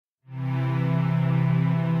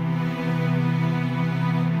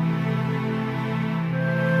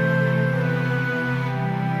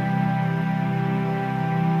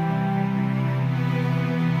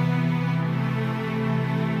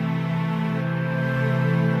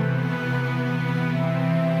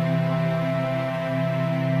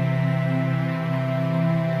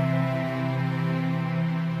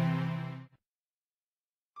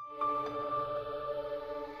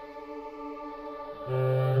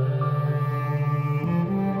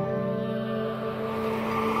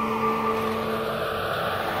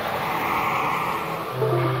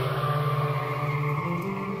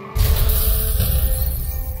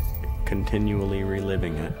continually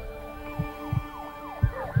reliving it.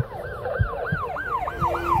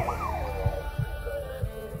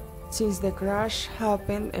 Since the crash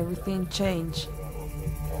happened, everything changed.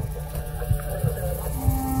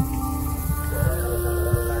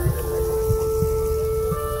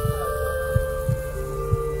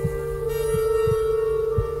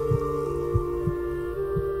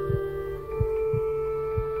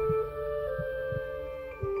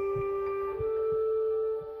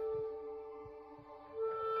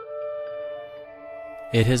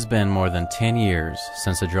 It has been more than 10 years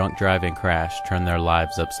since a drunk driving crash turned their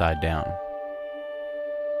lives upside down.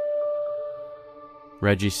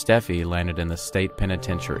 Reggie Steffi landed in the state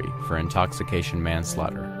penitentiary for intoxication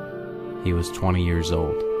manslaughter. He was 20 years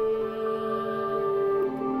old.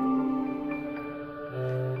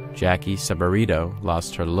 Jacqui Sabarito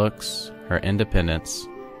lost her looks, her independence,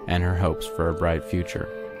 and her hopes for a bright future.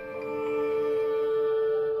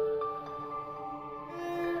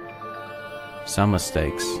 Some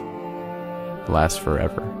mistakes last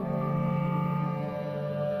forever.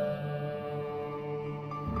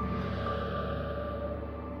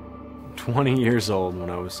 I was 20 years old when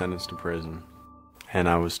I was sentenced to prison, and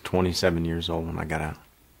I was 27 years old when I got out.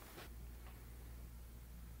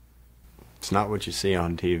 It's not what you see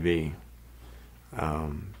on TV,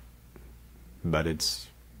 but it's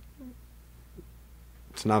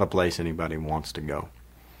not a place anybody wants to go.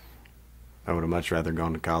 I would have much rather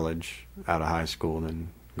gone to college out of high school than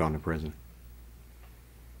gone to prison.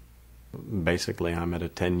 Basically, I'm at a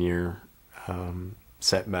 10-year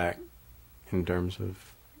setback in terms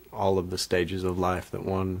of all of the stages of life that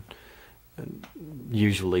one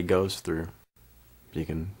usually goes through. You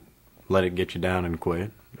can let it get you down and quit,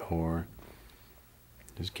 or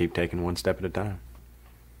just keep taking one step at a time.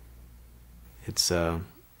 It'll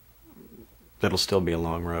still be a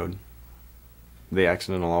long road. The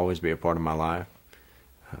accident will always be a part of my life.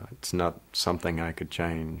 It's not something I could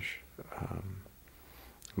change,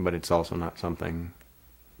 but it's also not something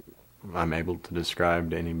I'm able to describe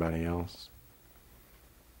to anybody else.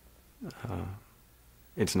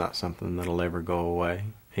 It's not something that'll ever go away.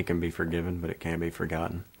 It can be forgiven, but it can't be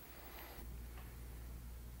forgotten.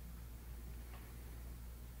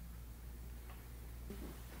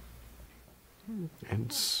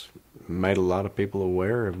 It's made a lot of people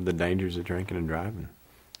aware of the dangers of drinking and driving,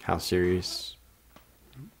 how serious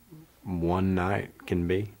one night can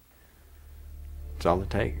be. It's all it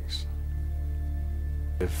takes.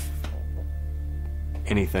 If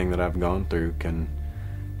anything that I've gone through can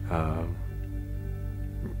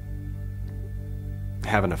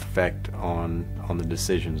have an effect on the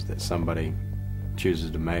decisions that somebody chooses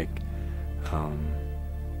to make,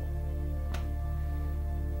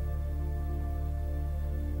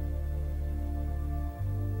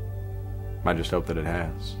 I just hope that it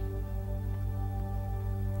has.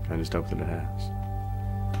 I just hope that it has.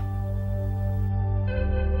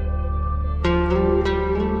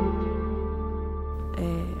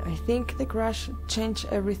 I think the crash changed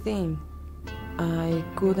everything. I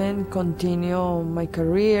couldn't continue my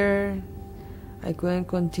career. I couldn't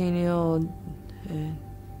continue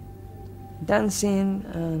dancing,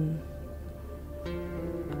 and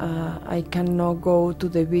I cannot go to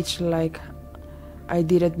the beach like I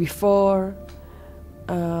did it before.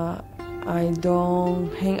 I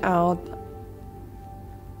don't hang out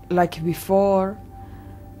like before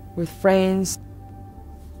with friends.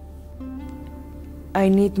 I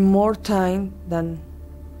need more time than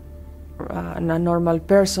a normal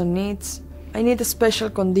person needs. I need special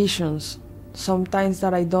conditions, sometimes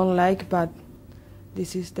that I don't like, but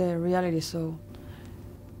this is the reality. So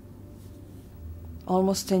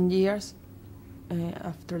almost 10 years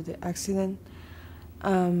after the accident,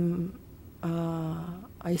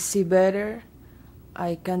 I see better.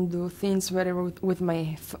 I can do things better with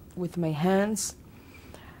my hands,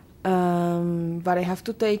 but I have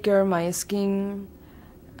to take care of my skin.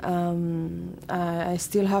 I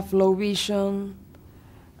still have low vision,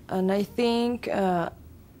 and I think I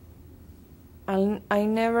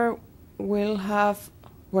never will have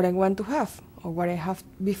what I want to have or what I have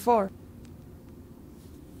before.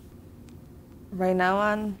 Right now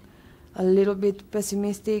I'm a little bit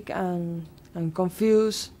pessimistic and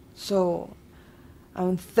confused. So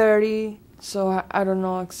I'm 30, so I don't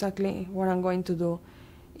know exactly what I'm going to do.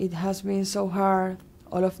 It has been so hard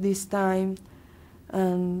all of this time,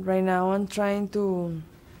 and right now I'm trying to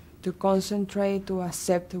concentrate, to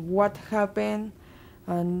accept what happened,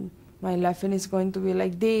 and my life is going to be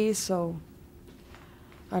like this. So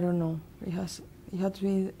I don't know.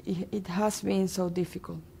 It has been so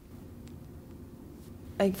difficult.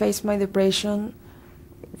 I faced my depression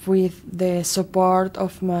with the support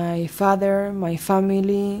of my father, my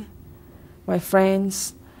family, my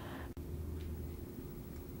friends.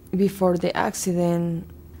 Before the accident,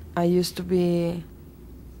 I used to be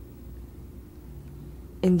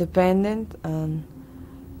independent and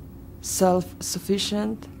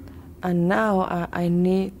self-sufficient, and now I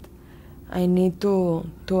need to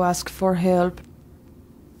ask for help.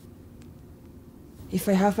 If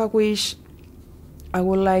I have a wish, I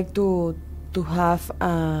would like to have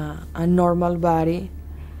a normal body,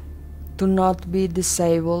 to not be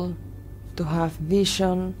disabled, to have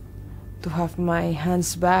vision, to have my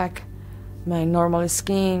hands back, my normal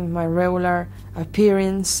skin, my regular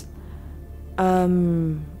appearance.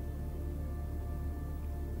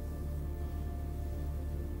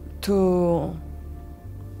 To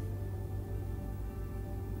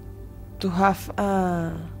have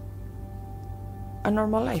a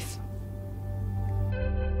normal life.